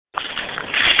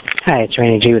Hi, it's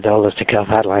Randy G with the Holistic Health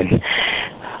Hotline.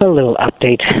 A little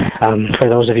update for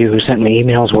those of you who sent me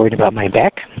emails worried about my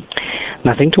back.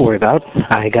 Nothing to worry about.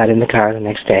 I got in the car the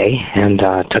next day and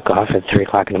took off at 3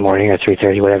 o'clock in the morning or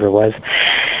 3:30, whatever it was,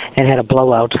 and had a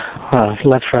blowout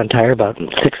left front tire about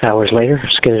 6 hours later,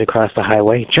 skidded across the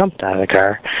highway, jumped out of the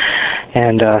car,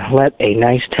 and let a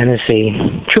nice Tennessee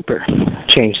trooper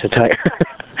change the tire.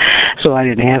 So I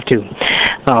didn't have to.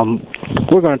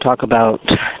 We're going to talk about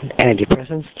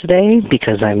antidepressants today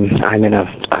because I'm in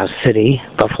a city,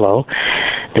 Buffalo,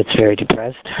 that's very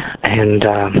depressed, and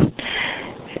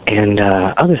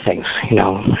other things,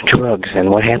 drugs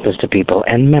and what happens to people,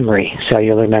 and memory,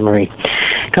 cellular memory.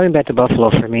 Coming back to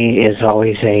Buffalo for me is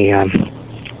always a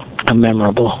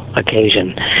memorable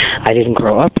occasion. I didn't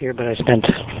grow up here, but I spent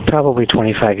probably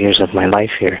 25 years of my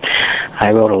life here.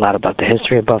 I wrote a lot about the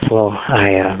history of Buffalo.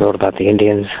 I wrote about the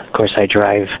Indians. Of course, I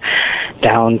drive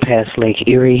down past Lake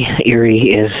Erie.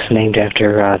 Erie is named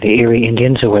after the Erie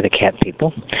Indians, who were the cat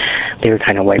people. They were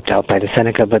kind of wiped out by the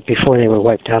Seneca, but before they were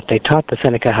wiped out, they taught the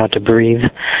Seneca how to breathe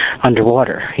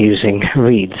underwater using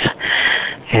reeds.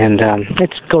 And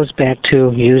it goes back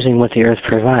to using what the earth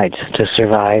provides to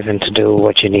survive and to do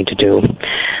what you need to do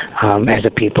as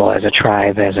a people, as a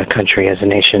tribe, as a country, as a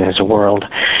nation, as a world.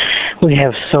 We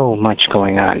have so much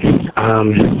going on.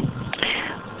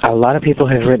 A lot of people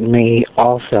have written me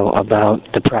also about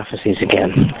the prophecies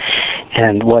again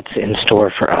and what's in store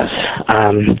for us.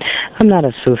 I'm not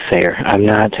a soothsayer. I'm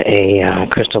not a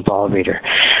crystal ball reader.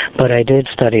 But I did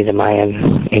study the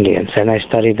Mayan Indians, and I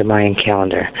studied the Mayan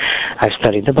calendar. I've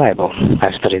studied the Bible.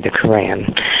 I've studied the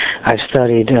Quran. I've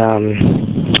studied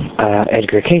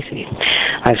Edgar Cayce.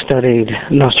 I've studied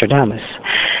Nostradamus.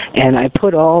 And I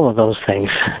put all of those things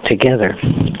together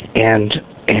and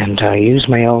use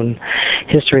my own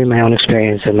history, my own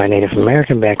experience, and my Native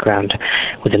American background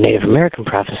with the Native American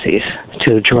prophecies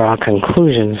to draw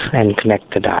conclusions and connect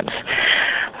the dots.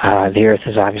 The earth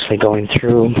is obviously going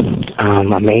through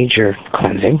a major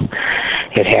cleansing.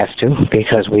 It has to,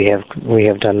 because we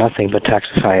have done nothing but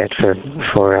toxify it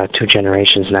for 2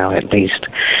 generations now at least.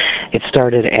 It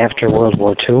started after World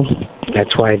War II.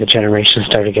 That's why the generations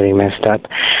started getting messed up.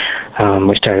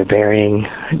 We started burying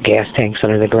gas tanks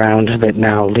under the ground that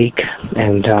now leak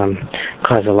and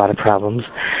cause a lot of problems.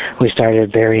 We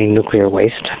started burying nuclear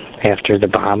waste after the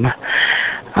bomb.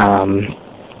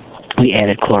 We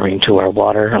added chlorine to our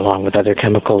water along with other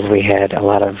chemicals. We had a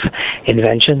lot of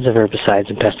inventions of herbicides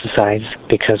and pesticides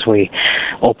because we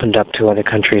opened up to other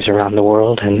countries around the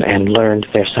world and learned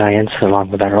their science along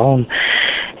with our own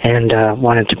and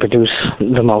wanted to produce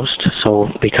the most. So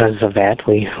because of that,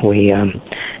 we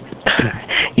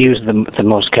use the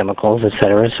most chemicals,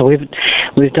 etc. So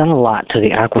we've done a lot to the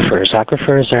aquifers.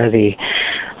 Aquifers are the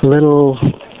little,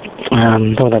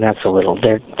 well, they're not so little.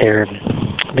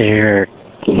 They're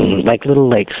like little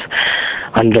lakes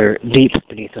deep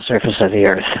beneath the surface of the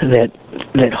earth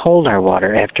that hold our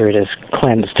water after it is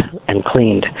cleansed and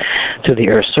cleaned to the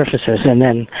earth's surfaces, and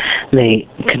then they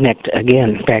connect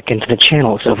again back into the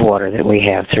channels of water that we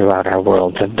have throughout our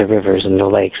world, the rivers and the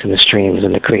lakes and the streams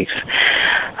and the creeks.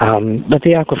 But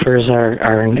the aquifers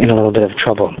are in a little bit of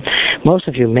trouble. Most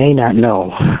of you may not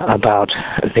know about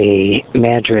the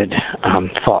Madrid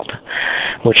fault,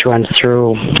 which runs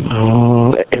through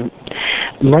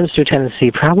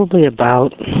Tennessee, probably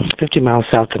about 50 miles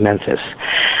south of Memphis,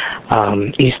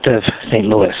 east of St.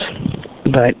 Louis.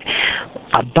 But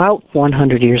about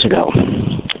 100 years ago,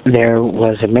 there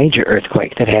was a major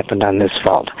earthquake that happened on this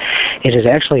fault. It is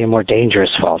actually a more dangerous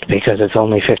fault because it's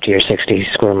only 50 or 60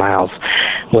 square miles,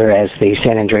 whereas the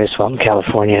San Andreas fault in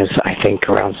California is, I think,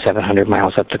 around 700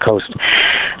 miles up the coast.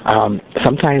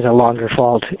 Sometimes a longer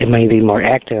fault, it may be more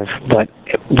active, but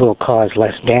it will cause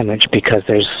less damage because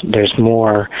there's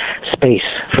more space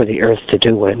for the earth to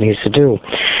do what it needs to do.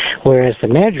 Whereas the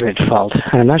Madrid fault,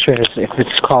 I'm not sure if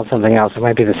it's called something else. It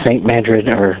might be the St. Madrid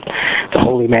or the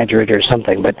Holy Madrid or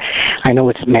something, but I know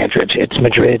it's Madrid. It's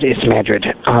Madrid. It's Madrid.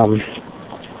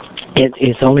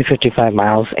 It's only 55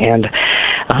 miles, and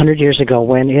 100 years ago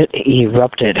when it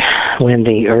erupted, when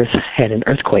the earth had an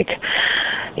earthquake,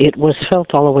 it was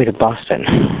felt all the way to Boston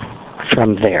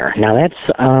from there. Now that's,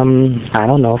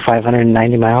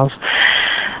 590 miles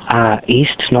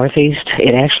northeast.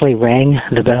 It actually rang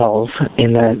the bells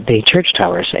in the church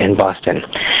towers in Boston.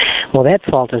 Well, that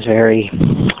fault is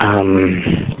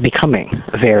becoming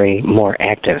very more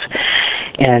active.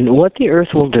 And what the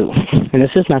earth will do, and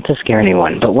this is not to scare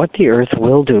anyone, but what the earth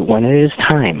will do when it is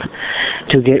time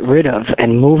to get rid of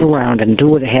and move around and do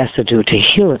what it has to do to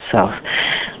heal itself,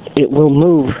 it will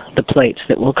move the plates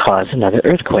that will cause another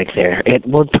earthquake there. It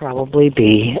will probably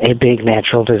be a big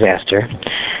natural disaster.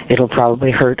 It'll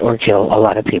probably hurt or kill a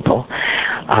lot of people.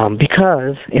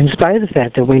 Because, in spite of the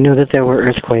fact that we knew that there were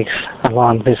earthquakes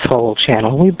along this whole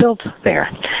channel, we built there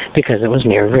because it was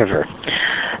near a river.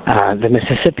 The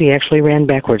Mississippi actually ran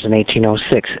backwards in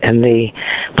 1806, and the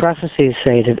prophecies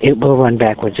say that it will run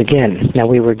backwards again. Now,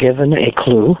 we were given a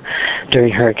clue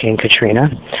during Hurricane Katrina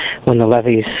when the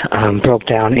levees broke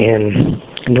down in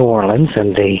New Orleans,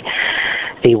 and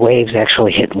the waves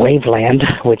actually hit Waveland,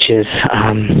 which is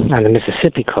on the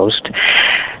Mississippi coast.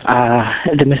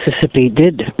 The Mississippi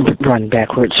did run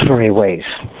backwards for a ways.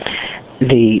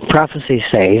 The prophecies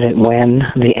say that when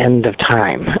the end of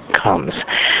time comes,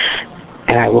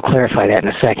 and I will clarify that in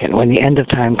a second, when the end of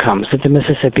time comes, that the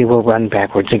Mississippi will run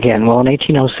backwards again. Well, in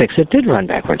 1806, it did run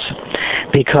backwards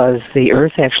because the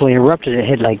earth actually erupted. It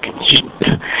had like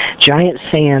giant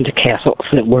sand castles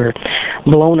that were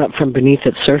blown up from beneath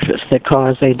its surface that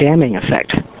caused a damming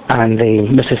effect on the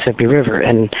Mississippi River.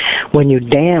 And when you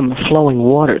dam flowing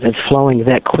water that's flowing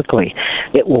that quickly,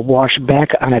 it will wash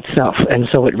back on itself. And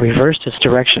so it reversed its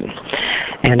direction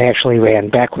and actually ran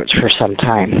backwards for some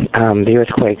time. The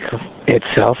earthquake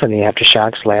itself and the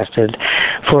aftershocks lasted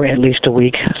for at least a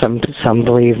week. Some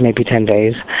believe maybe 10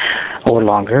 days or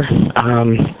longer.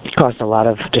 Caused a lot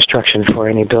of destruction for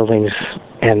any buildings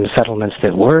and settlements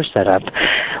that were set up,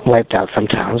 wiped out some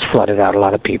towns, flooded out a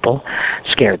lot of people,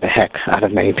 scared the heck out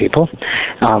of many people.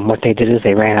 What they did is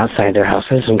they ran outside their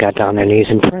houses and got down their knees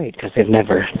and prayed because they've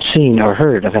never seen or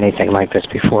heard of anything like this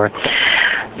before.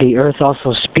 The earth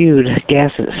also spewed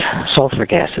gases, sulfur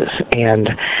gases, and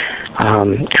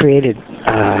created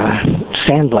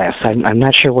sand blasts. I'm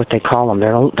not sure what they call them.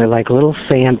 They're like little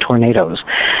sand tornadoes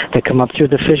that come up through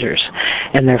the fissures,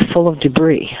 and they're full of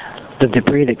debris. The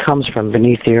debris that comes from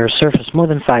beneath the Earth's surface, more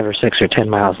than 5 or 6 or 10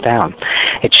 miles down.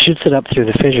 It shoots it up through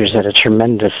the fissures at a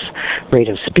tremendous rate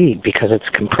of speed because it's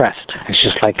compressed. It's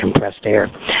just like compressed air.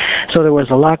 So there was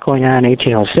a lot going on in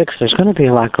 1806. There's going to be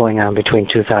a lot going on between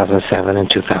 2007 and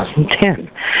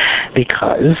 2010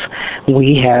 because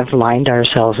we have lined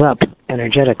ourselves up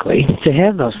energetically to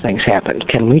have those things happen.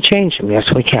 Can we change them? Yes,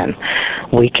 we can.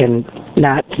 We can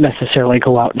not necessarily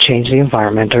go out and change the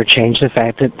environment or change the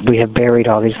fact that we have buried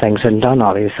all these things and done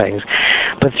all these things.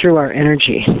 But through our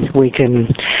energy, we can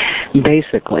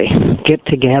basically get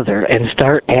together and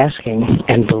start asking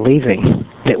and believing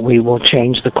that we will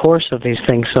change the course of these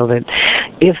things so that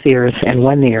if the earth and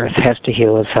when the earth has to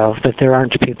heal itself, that there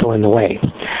aren't people in the way,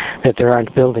 that there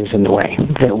aren't buildings in the way,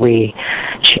 that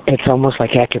it's almost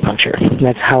like acupuncture.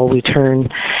 That's how we turn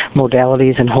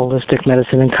modalities and holistic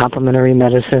medicine and complementary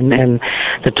medicine and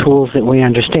the tools that we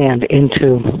understand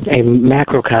into a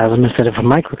macrocosm instead of a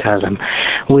microcosm.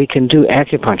 We can do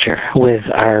acupuncture with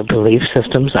our belief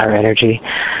systems, our energy,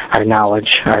 our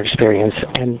knowledge, our experience,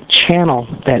 and channel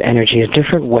that energy a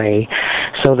different way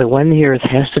so that when the earth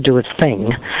has to do its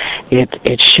thing,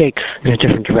 it shakes in a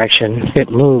different direction,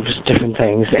 it moves different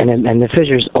things, and the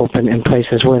fissures open in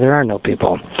places where there are no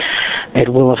people.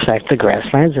 It will affect the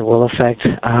grasslands. It will affect,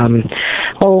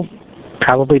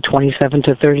 probably 27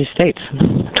 to 30 states,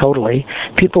 totally.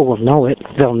 People will know it,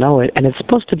 they'll know it, and it's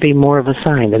supposed to be more of a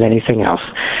sign than anything else.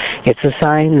 It's a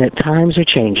sign that times are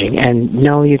changing, and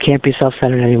no, you can't be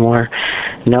self-centered anymore.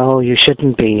 No, you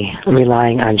shouldn't be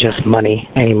relying on just money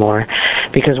anymore,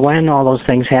 because when all those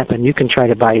things happen, you can try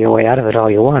to buy your way out of it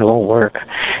all you want. It won't work.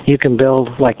 You can build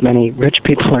like many rich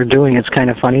people are doing. It's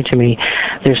kind of funny to me.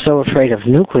 They're so afraid of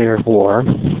nuclear war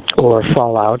or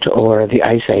fallout or the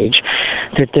ice age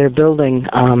that they're building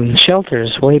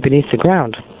shelters way beneath the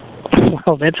ground.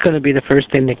 Well, that's going to be the first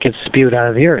thing that gets spewed out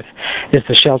of the earth, is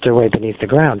the shelter way beneath the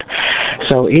ground.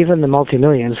 So even the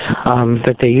multi-millions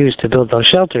that they use to build those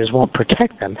shelters won't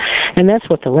protect them. And that's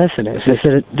what the lesson is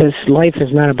that this life is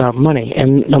not about money.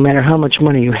 And no matter how much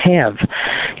money you have,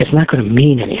 it's not going to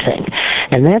mean anything.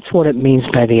 And that's what it means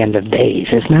by the end of days.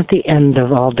 It's not the end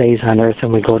of all days on earth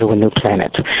and we go to a new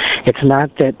planet. It's not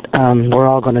that we're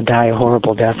all going to die a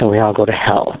horrible death and we all go to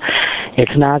hell.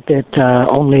 It's not that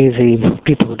only the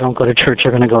people who don't go to church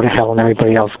are going to go to hell and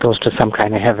everybody else goes to some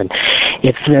kind of heaven.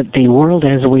 It's that the world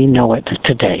as we know it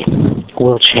today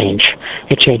will change.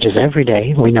 It changes every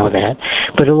day, we know that,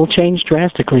 but it will change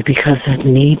drastically because it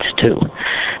needs to,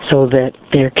 so that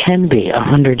there can be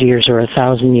 100 years or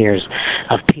 1,000 years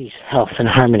of peace, health, and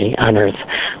harmony on earth.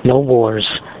 No wars,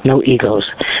 no egos.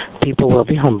 People will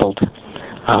be humbled.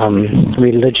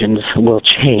 Religions will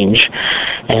change,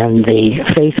 and the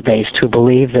faith-based who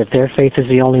believe that their faith is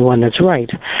the only one that's right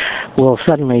will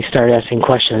suddenly start asking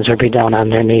questions or be down on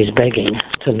their knees begging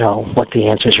to know what the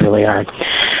answers really are.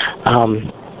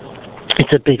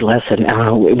 it's a big lesson.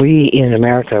 We in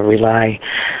America rely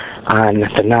on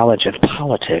the knowledge of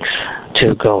politics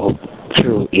to go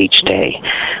through each day.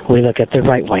 We look at the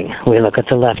right wing. We look at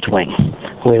the left wing.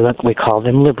 We call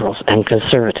them liberals and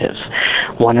conservatives.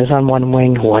 One is on one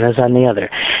wing, one is on the other.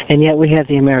 And yet we have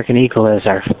the American eagle as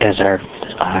our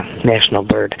national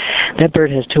bird. That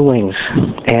bird has two wings,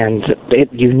 and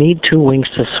you need two wings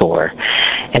to soar.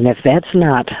 And if that's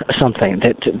not something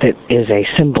that is a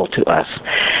symbol to us,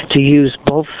 to use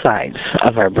both sides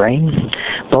of our brain,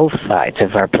 both sides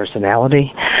of our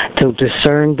personality, to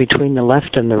discern between the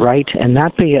left and the right, and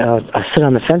not be a sit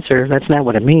on the fencer, that's not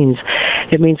what it means.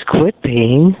 It means quit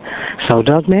being so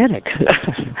dogmatic.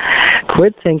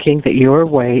 Quit thinking that your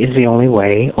way is the only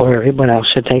way, or everyone else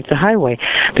should take the highway,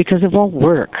 because it won't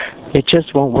work. It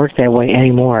just won't work that way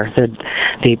anymore.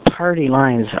 The party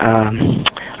lines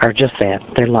are just that.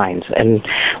 They're lines. And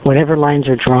whatever lines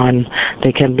are drawn,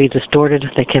 they can be distorted,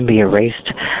 they can be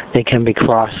erased, they can be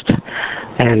crossed.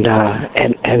 And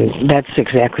that's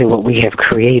exactly what we have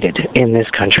created in this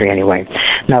country anyway.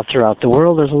 Now, throughout the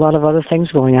world, there's a lot of other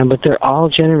things going on, but they're all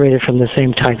generated from the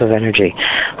same type of energy.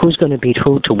 Who's going to beat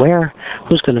who to where?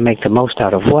 Who's going to make the most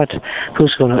out of what?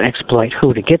 Who's going to exploit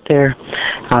who to get there?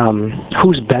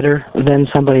 Who's better than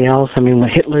somebody else? I mean, in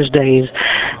Hitler's days,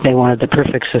 they wanted the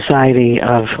perfect society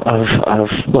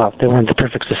they wanted the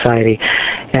perfect society,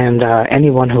 and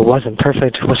anyone who wasn't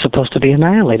perfect was supposed to be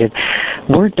annihilated.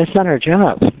 That's not our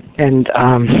job. And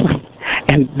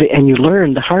you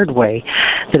learn the hard way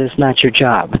that it's not your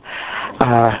job.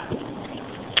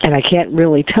 And I can't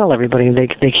really tell everybody.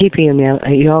 They keep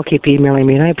you all keep emailing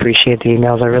me, and I appreciate the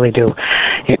emails. I really do.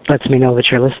 It lets me know that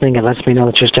you're listening. It lets me know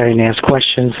that you're starting to ask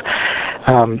questions.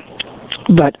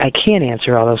 But I can't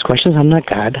answer all those questions. I'm not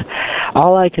God.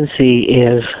 All I can see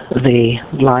is the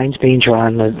lines being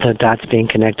drawn, the dots being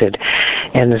connected,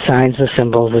 and the signs, the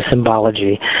symbols, the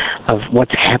symbology of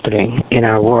what's happening in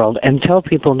our world. And tell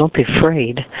people, don't be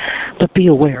afraid, but be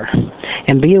aware.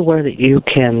 And be aware that you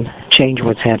can change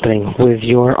what's happening with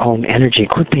your own energy.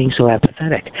 Quit being so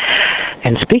apathetic.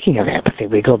 And speaking of apathy,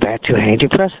 we go back to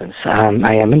antidepressants.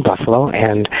 I am in Buffalo,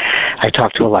 and I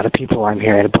talk to a lot of people. I'm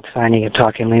here at a book signing at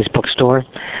Talking Lee's bookstore.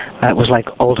 It was like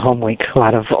old home week. A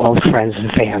lot of old friends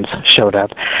and fans showed up.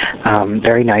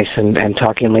 Very nice, and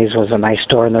Talking Lee's was a nice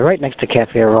store, and they're right next to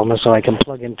Cafe Aroma, so I can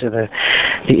plug into the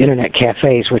internet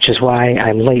cafes, which is why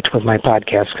I'm late with my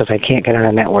podcast, because I can't get on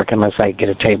a network unless I get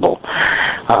a table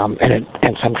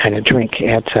and some kind of drink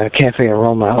at Cafe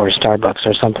Aroma or Starbucks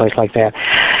or someplace like that.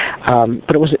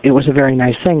 But it was a very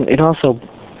nice thing. It also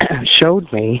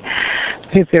showed me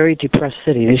a very depressed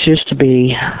city. This used to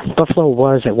be, Buffalo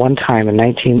was at one time in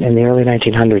the early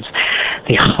 1900s,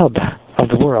 the hub of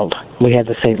the world. We had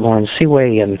the St. Lawrence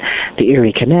Seaway and the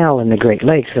Erie Canal and the Great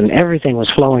Lakes, and everything was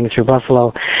flowing through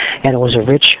Buffalo, and it was a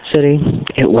rich city.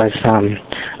 It was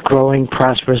growing,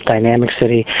 prosperous, dynamic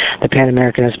city. The Pan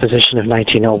American Exposition of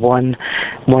 1901,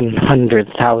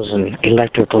 100,000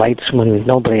 electric lights when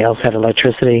nobody else had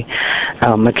electricity.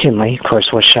 McKinley, of course,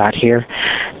 was shot here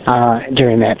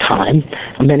during that time.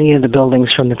 Many of the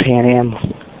buildings from the Pan Am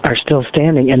are still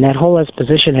standing, and that whole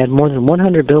exposition had more than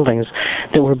 100 buildings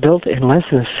that were built in less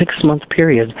than a 6-month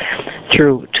period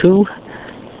through 2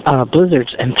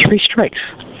 blizzards and 3 strikes.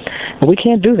 We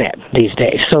can't do that these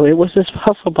days. So it was this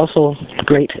hustle-bustle,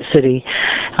 great city.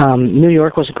 New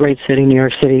York was a great city, New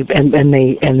York City, and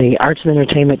the arts and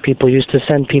entertainment people used to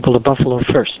send people to Buffalo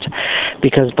first,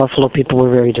 because Buffalo people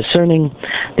were very discerning,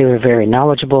 they were very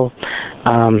knowledgeable,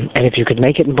 and if you could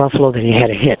make it in Buffalo, then you had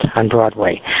a hit on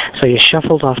Broadway. So you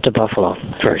shuffled off to Buffalo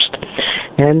first.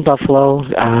 And Buffalo,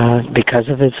 because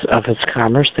of its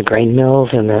commerce, the grain mills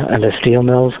and the steel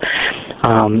mills,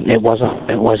 it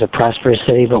was a prosperous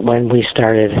city. But when we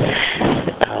started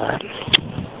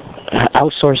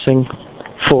outsourcing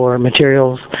for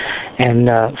materials and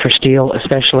for steel,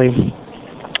 especially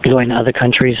going to other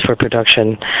countries for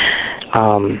production,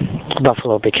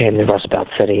 Buffalo became the Rust Belt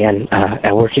city and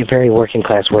a very working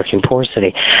class, working poor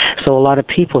city. So a lot of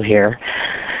people here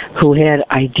who had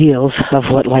ideals of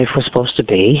what life was supposed to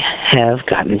be have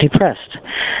gotten depressed.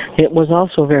 It was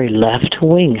also a very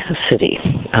left-wing city,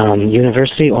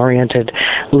 university-oriented,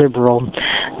 liberal,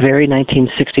 very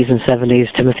 1960s and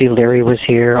 70s. Timothy Leary was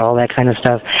here, all that kind of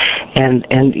stuff. And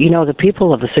you know, the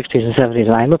people of the 60s and 70s,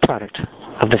 and I'm a product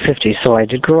of the 50s, so I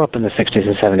did grow up in the 60s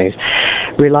and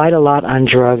 70s, relied a lot on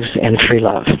drugs and free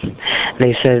love.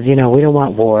 They said, you know, we don't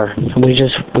want war. We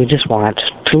just want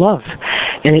to love.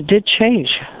 And it did change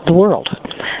the world.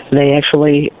 They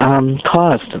actually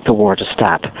caused the war to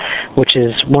stop, which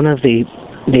is one of the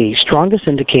strongest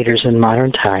indicators in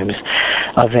modern times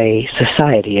of a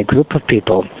society, a group of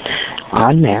people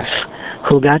en masse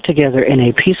who got together in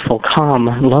a peaceful, calm,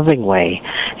 loving way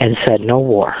and said, no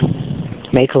war.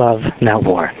 Make love, not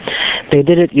war. They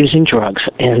did it using drugs,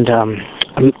 and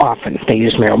often they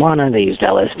used marijuana, they used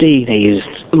LSD, they used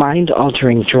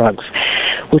mind-altering drugs,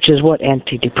 which is what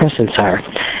antidepressants are.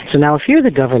 So now if you're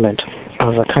the government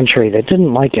of a country that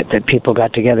didn't like it that people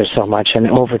got together so much and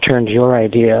overturned your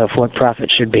idea of what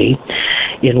profit should be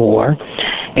in war,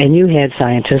 and you had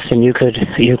scientists, and you could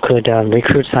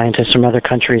recruit scientists from other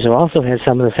countries who also had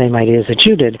some of the same ideas that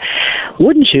you did,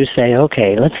 wouldn't you say,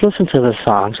 okay, let's listen to the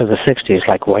songs of the 60s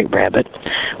like White Rabbit,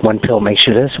 one pill makes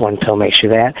you this, one pill makes you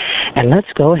that, and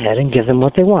let's go ahead and give them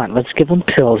what they want. Let's give them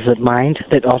pills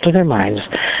that alter their minds,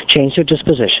 change their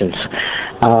dispositions,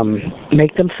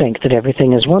 make them think that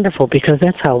everything is wonderful, because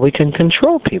that's how we can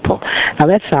control people. Now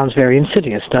that sounds very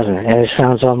insidious, doesn't it? And it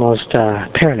sounds almost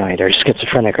paranoid or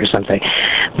schizophrenic or something.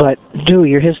 But do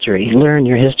your history, learn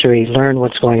your history, learn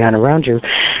what's going on around you,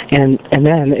 and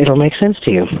then it'll make sense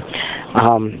to you.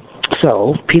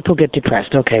 So people get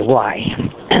depressed. Okay, why?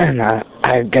 And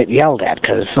I get yelled at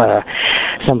because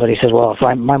somebody says, well, if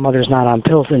my mother's not on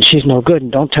pills, then she's no good,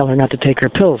 and don't tell her not to take her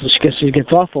pills. She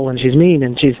gets awful, and she's mean,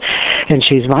 and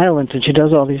she's violent, and she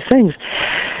does all these things.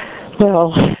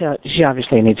 Well, she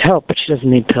obviously needs help, but she doesn't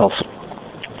need pills.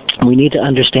 We need to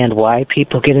understand why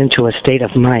people get into a state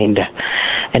of mind.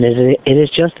 And it is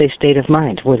just a state of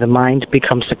mind where the mind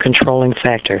becomes the controlling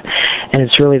factor. And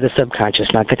it's really the subconscious,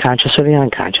 not the conscious or the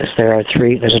unconscious.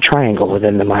 There's a triangle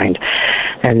within the mind.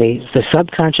 And the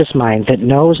subconscious mind that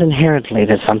knows inherently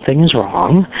that something is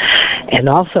wrong, and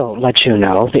also lets you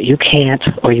know that you can't,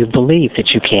 or you believe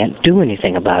that you can't do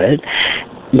anything about it,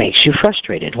 makes you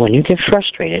frustrated. When you get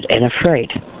frustrated and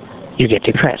afraid, you get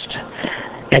depressed.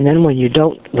 And then when you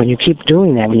keep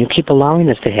doing that, when you keep allowing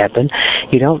this to happen,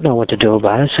 you don't know what to do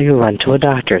about it, so you run to a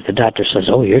doctor. The doctor says,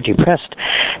 oh, you're depressed,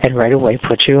 and right away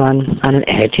puts you on an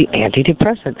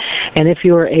antidepressant. And if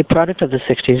you were a product of the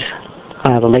 60s,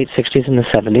 the late 60s and the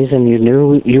 70s, and you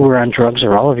knew you were on drugs,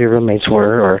 or all of your roommates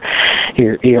were, or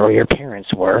your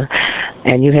parents were,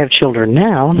 and you have children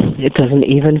now, it doesn't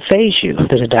even faze you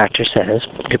that a doctor says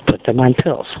you put them on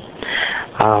pills.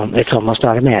 It's almost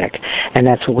automatic. And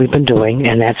that's what we've been doing,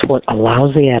 and that's what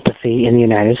allows the apathy in the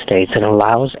United States and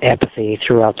allows apathy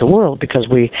throughout the world, because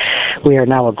we are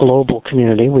now a global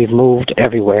community. We've moved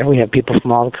everywhere. We have people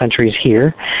from all the countries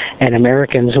here, and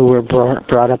Americans who were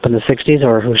brought up in the 60s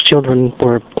or whose children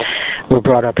were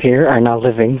brought up here are now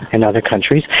living in other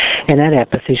countries, and that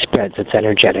apathy spreads. It's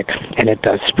energetic, and it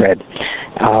does spread.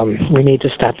 We need to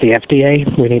stop the FDA.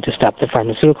 We need to stop the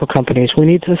pharmaceutical companies. We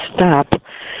need to stop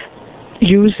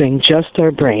using just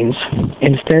our brains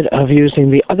instead of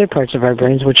using the other parts of our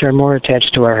brains which are more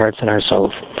attached to our hearts and our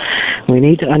souls. We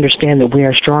need to understand that we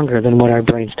are stronger than what our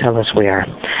brains tell us we are,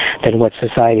 than what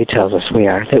society tells us we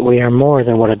are, that we are more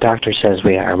than what a doctor says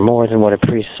we are, more than what a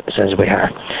priest says we are.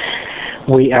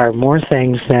 We are more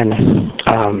things than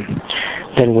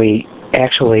we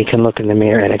actually can look in the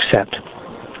mirror and accept.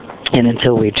 And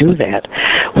until we do that,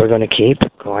 we're going to keep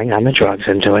going on the drugs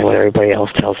and doing what everybody else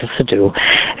tells us to do.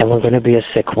 And we're going to be a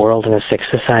sick world and a sick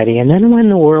society. And then when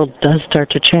the world does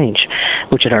start to change,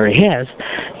 which it already has,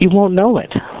 you won't know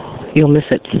it. You'll miss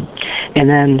it. And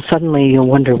then suddenly you'll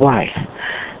wonder why.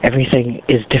 Everything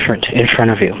is different in front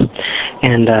of you.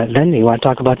 And then you want to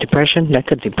talk about depression? That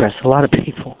could depress a lot of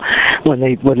people. When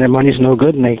their money's no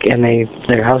good and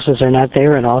their houses are not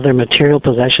there, and all their material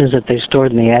possessions that they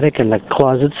stored in the attic and the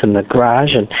closets and the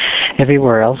garage and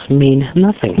everywhere else mean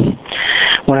nothing.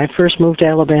 When I first moved to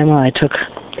Alabama, I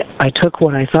took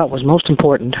what I thought was most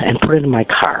important and put it in my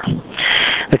car.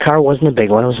 The car wasn't a big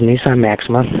one. It was a Nissan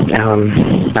Maxima.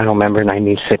 I don't remember,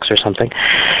 96 or something.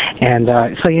 And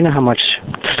so you know how much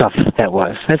stuff that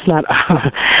was. That's not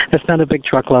a big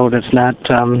truckload. It's not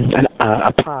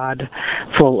a pod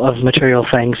full of material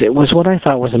things. It was what I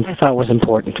thought was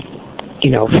important. You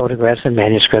know, photographs and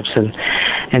manuscripts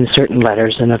and certain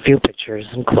letters and a few pictures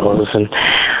and clothes and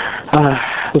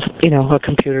a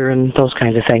computer and those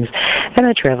kinds of things. And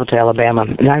I traveled to Alabama.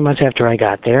 9 months after I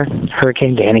got there,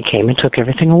 Hurricane Danny came and took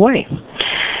everything away.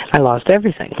 I lost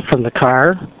everything, from the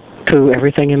car to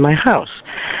everything in my house,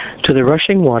 to the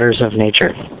rushing waters of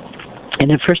nature.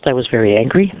 And at first I was very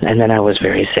angry, and then I was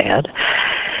very sad.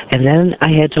 And then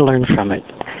I had to learn from it.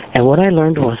 And what I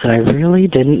learned was that I really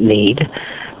didn't need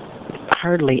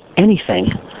hardly anything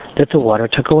that the water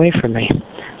took away from me.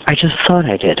 I just thought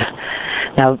I did.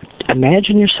 Now,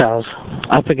 imagine yourselves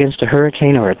up against a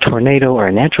hurricane or a tornado or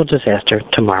a natural disaster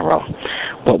tomorrow.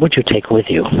 What would you take with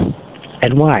you?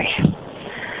 And why?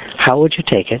 How would you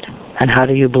take it? And how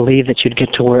do you believe that you'd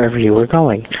get to wherever you were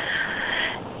going?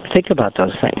 Think about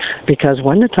those things, because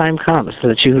when the time comes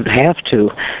that you have to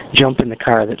jump in the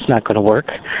car that's not going to work,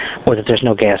 or that there's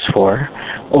no gas for,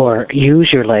 or use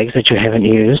your legs that you haven't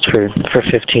used for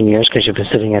 15 years because you've been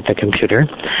sitting at the computer,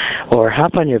 or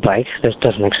hop on your bike that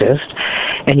doesn't exist,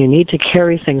 and you need to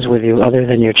carry things with you other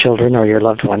than your children or your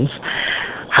loved ones,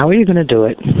 how are you going to do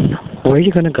it? Where are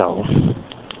you going to go?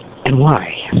 And why?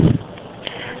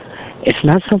 It's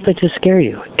not something to scare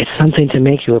you. It's something to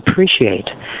make you appreciate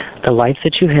the life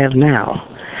that you have now,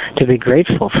 to be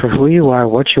grateful for who you are,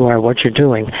 what you're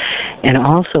doing, and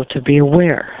also to be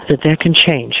aware that that can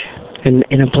change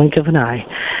in a blink of an eye.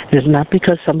 It's not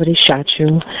because somebody shot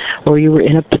you, or you were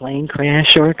in a plane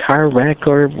crash, or a car wreck,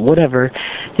 or whatever.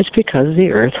 It's because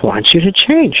the earth wants you to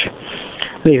change.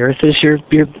 The earth is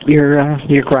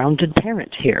your grounded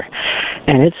parent here.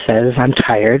 And it says, I'm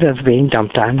tired of being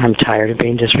dumped on. I'm tired of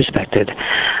being disrespected.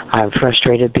 I'm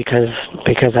frustrated because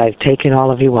I've taken all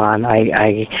of you on.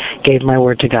 I gave my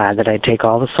word to God that I'd take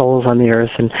all the souls on the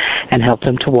earth and help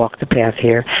them to walk the path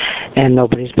here. And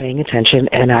nobody's paying attention.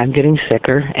 And I'm getting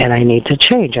sicker. And I need to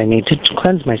change. I need to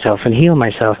cleanse myself and heal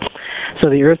myself. So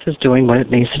the earth is doing what it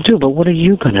needs to do. But what are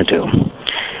you going to do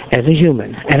as a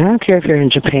human? And I don't care if you're in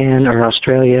Japan or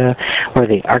Australia or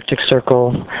the Arctic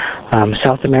Circle,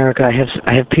 South America.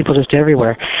 I have people just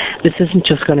everywhere. This isn't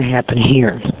just going to happen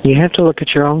here. You have to look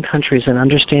at your own countries and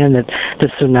understand that the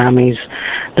tsunamis,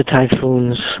 the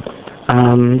typhoons,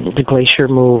 the glacier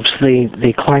moves,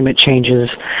 the climate changes,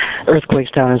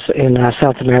 earthquakes down in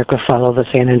South America follow the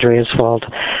San Andreas Fault.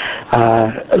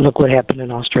 Look what happened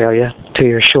in Australia to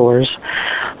your shores.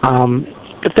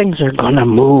 Things are going to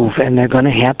move, and they're going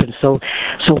to happen. So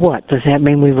what? Does that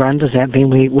mean we run? Does that mean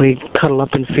we cuddle up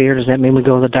in fear? Does that mean we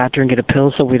go to the doctor and get a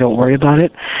pill so we don't worry about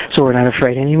it, so we're not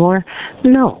afraid anymore?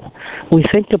 No. We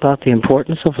think about the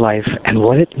importance of life and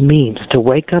what it means to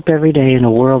wake up every day in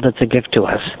a world that's a gift to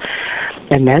us.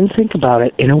 And then think about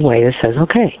it in a way that says,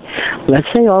 okay, let's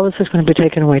say all this is going to be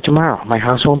taken away tomorrow. My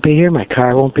house won't be here. My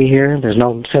car won't be here. There's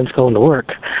no sense going to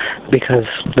work because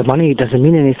the money doesn't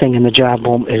mean anything and the job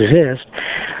won't exist.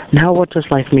 Now what does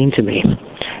life mean to me?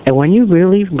 And when you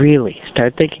really, really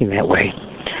start thinking that way,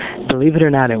 believe it or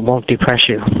not, it won't depress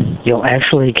you. You'll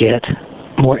actually get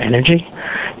more energy.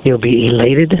 You'll be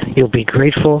elated. You'll be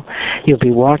grateful. You'll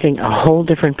be walking a whole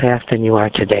different path than you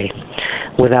are today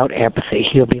without apathy.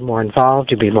 You'll be more involved.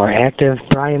 You'll be more active.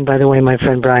 Brian, by the way, my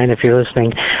friend Brian, if you're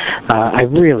listening, I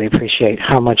really appreciate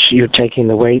how much you're taking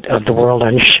the weight of the world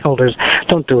on your shoulders.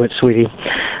 Don't do it, sweetie.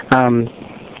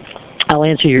 I'll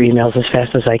answer your emails as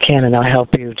fast as I can, and I'll help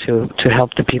you to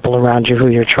help the people around you who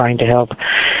you're trying to help.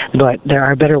 But there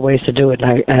are better ways to do it.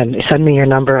 And send me your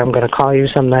number. I'm going to call you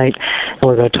some night, and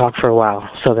we're going to talk for a while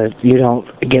so that you don't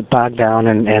get bogged down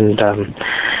and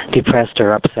depressed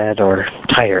or upset or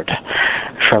tired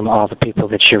from all the people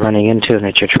that you're running into and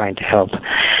that you're trying to help.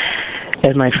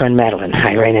 And my friend Madeline.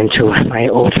 I ran into my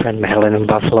old friend Madeline in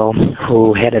Buffalo,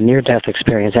 who had a near-death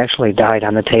experience, actually died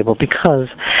on the table because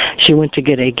she went to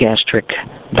get a gastric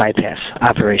bypass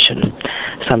operation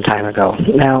some time ago.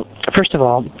 Now, first of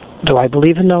all, do I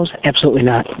believe in those? Absolutely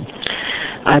not.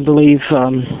 I believe,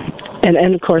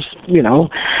 and of course, you know,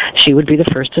 she would be the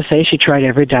first to say she tried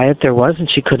every diet there was and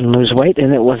she couldn't lose weight,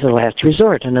 and it was the last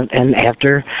resort. And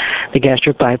after the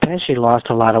gastric bypass, she lost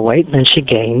a lot of weight, and then she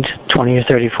gained 20 or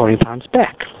 30, 40 pounds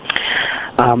back.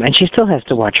 And she still has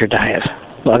to watch her diet.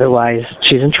 Otherwise,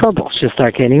 she's in trouble. She'll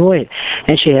start gaining weight.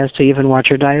 And she has to even watch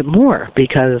her diet more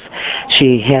because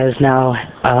she has now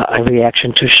a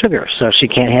reaction to sugar, so she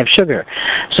can't have sugar.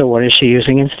 So what is she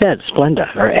using instead?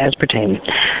 Splenda or aspartame,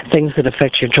 things that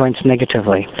affect your joints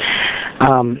negatively.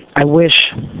 I wish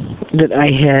that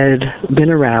I had been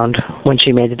around when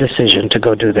she made the decision to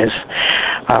go do this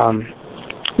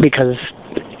because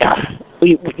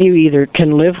you either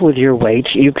can live with your weight,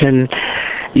 you can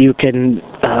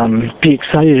be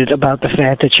excited about the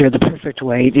fact that you're the perfect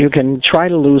weight. You can try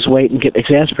to lose weight and get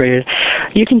exasperated.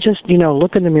 You can just,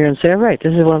 look in the mirror and say, all right,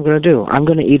 this is what I'm going to do. I'm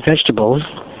going to eat vegetables.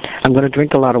 I'm going to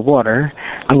drink a lot of water.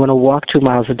 I'm going to walk 2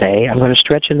 miles a day. I'm going to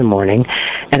stretch in the morning.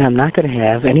 And I'm not going to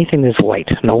have anything that's white.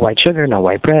 No white sugar, no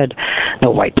white bread, no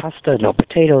white pasta, no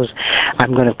potatoes.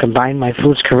 I'm going to combine my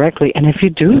foods correctly. And if you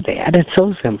do that, it's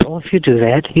so simple. If you do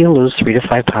that, you'll lose 3 to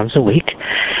 5 pounds a week.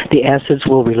 The acids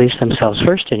will release themselves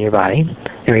first in your body.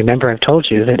 And remember, I've told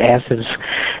you that acids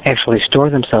actually store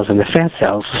themselves in the fat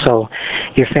cells. So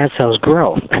your fat cells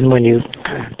grow. And when you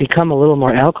become a little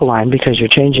more alkaline because you're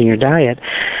changing your diet,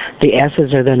 the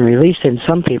acids are then released, and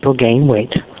some people gain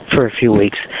weight for a few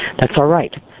weeks. That's all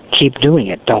right. Keep doing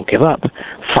it. Don't give up.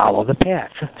 Follow the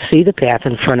path. See the path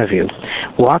in front of you.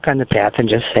 Walk on the path and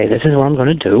just say, this is what I'm going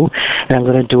to do, and I'm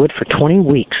going to do it for 20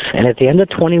 weeks. And at the end of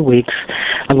 20 weeks,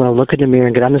 I'm going to look in the mirror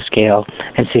and get on the scale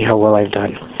and see how well I've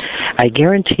done. I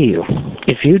guarantee you,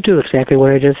 if you do exactly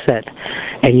what I just said,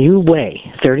 and you weigh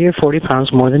 30 or 40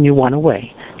 pounds more than you want to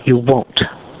weigh, you won't.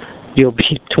 You'll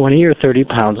be 20 or 30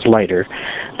 pounds lighter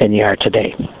than you are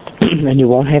today. And you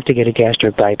won't have to get a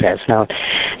gastric bypass. Now,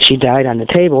 she died on the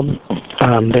table.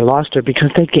 They lost her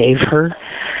because they gave her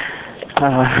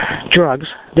drugs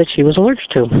that she was allergic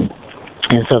to.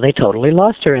 And so they totally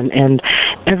lost her. And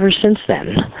ever since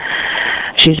then,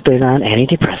 she's been on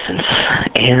antidepressants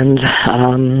and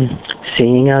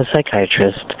seeing a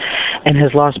psychiatrist, and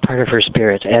has lost part of her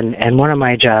spirit. And one of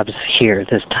my jobs here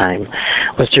this time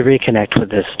was to reconnect with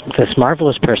this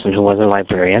marvelous person who was a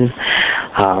librarian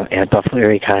at Buffalo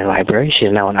Erie County Library.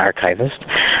 She's now an archivist,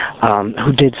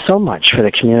 who did so much for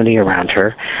the community around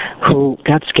her, who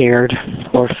got scared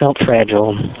or felt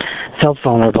fragile, felt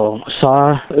vulnerable,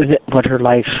 saw what her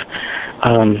life,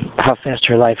 how fast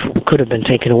her life could have been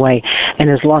taken away, and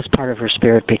has lost part of her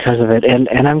spirit because of it.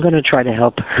 And I'm going to try to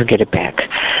help her get it back,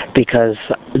 because,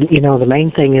 you know, the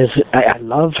main thing is I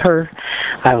loved her,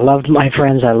 I loved my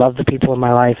friends, I love the people in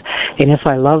my life, and if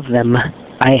I love them,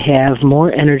 I have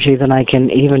more energy than I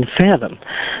can even fathom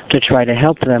to try to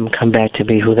help them come back to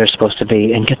be who they're supposed to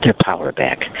be and get their power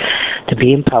back, to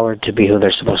be empowered to be who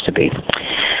they're supposed to be.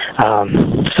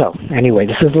 So, anyway,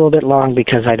 this is a little bit long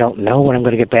because I don't know when I'm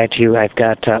going to get back to you. I've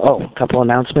got, a couple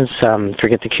announcements.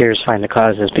 Forget the Cures, Find the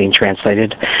Cause is being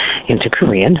translated into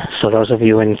Korean, so those of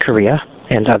you in Korea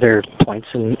and other points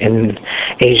in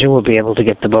Asia will be able to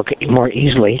get the book more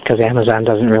easily because Amazon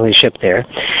doesn't really ship there.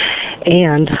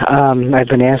 And I've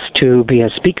been asked to be a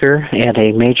speaker at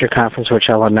a major conference, which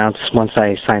I'll announce once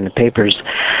I sign the papers,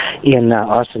 in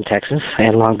Austin, Texas,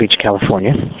 and Long Beach,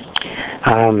 California.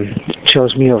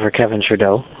 Chose me over Kevin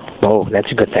Trudeau. Oh,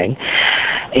 that's a good thing.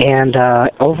 And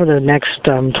over the next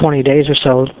 20 days or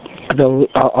so,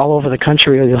 all over the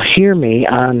country, you'll hear me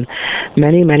on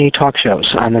many, many talk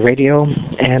shows on the radio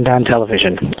and on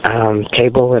television,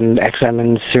 cable and XM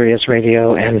and Sirius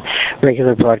Radio and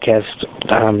regular broadcast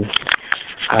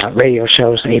radio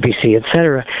shows, ABC,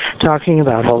 etc., talking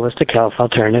about holistic health,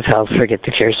 alternative health, forget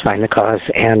the cures, find the cause,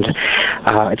 and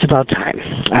it's about time.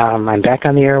 I'm back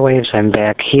on the airwaves, I'm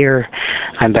back here,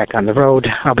 I'm back on the road.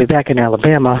 I'll be back in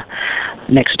Alabama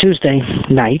next Tuesday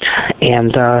night,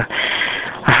 and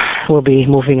we'll be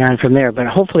moving on from there. But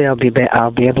hopefully I'll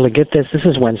be able to get this. This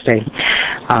is Wednesday.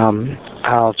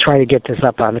 I'll try to get this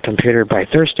up on the computer by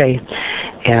Thursday,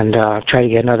 and try to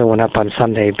get another one up on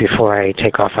Sunday before I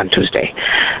take off on Tuesday.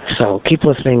 So keep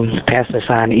listening, pass this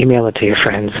on, email it to your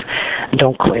friends.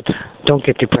 Don't quit. Don't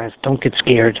get depressed. Don't get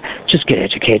scared. Just get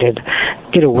educated,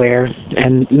 get aware,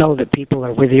 and know that people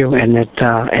are with you, and that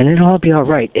and it'll all be all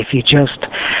right if you just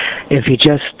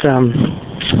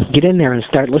get in there and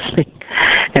start listening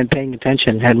and paying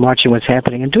attention and watching what's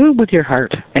happening, and do it with your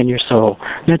heart and your soul,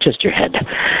 not just your head.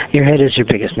 Your head is your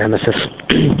biggest nemesis.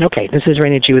 Okay, this is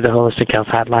Raina G with the Holistic Health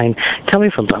Hotline,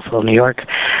 coming from Buffalo, New York.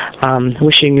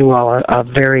 Wishing you all a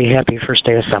very happy first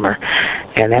day of summer,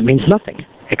 and that means nothing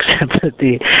except that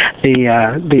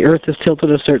the Earth is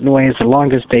tilted a certain way. It's the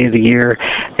longest day of the year,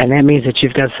 and that means that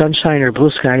you've got sunshine or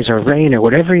blue skies or rain or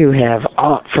whatever you have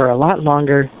for a lot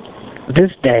longer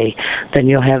this day than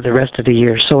you'll have the rest of the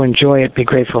year. So enjoy it, be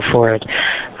grateful for it.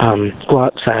 Go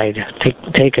outside,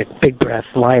 take a big breath,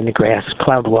 lie in the grass,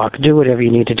 cloud walk, do whatever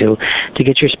you need to do to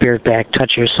get your spirit back,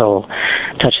 touch your soul,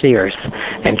 touch the earth,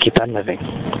 and keep on living.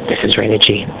 This is Raina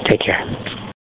G. Take care.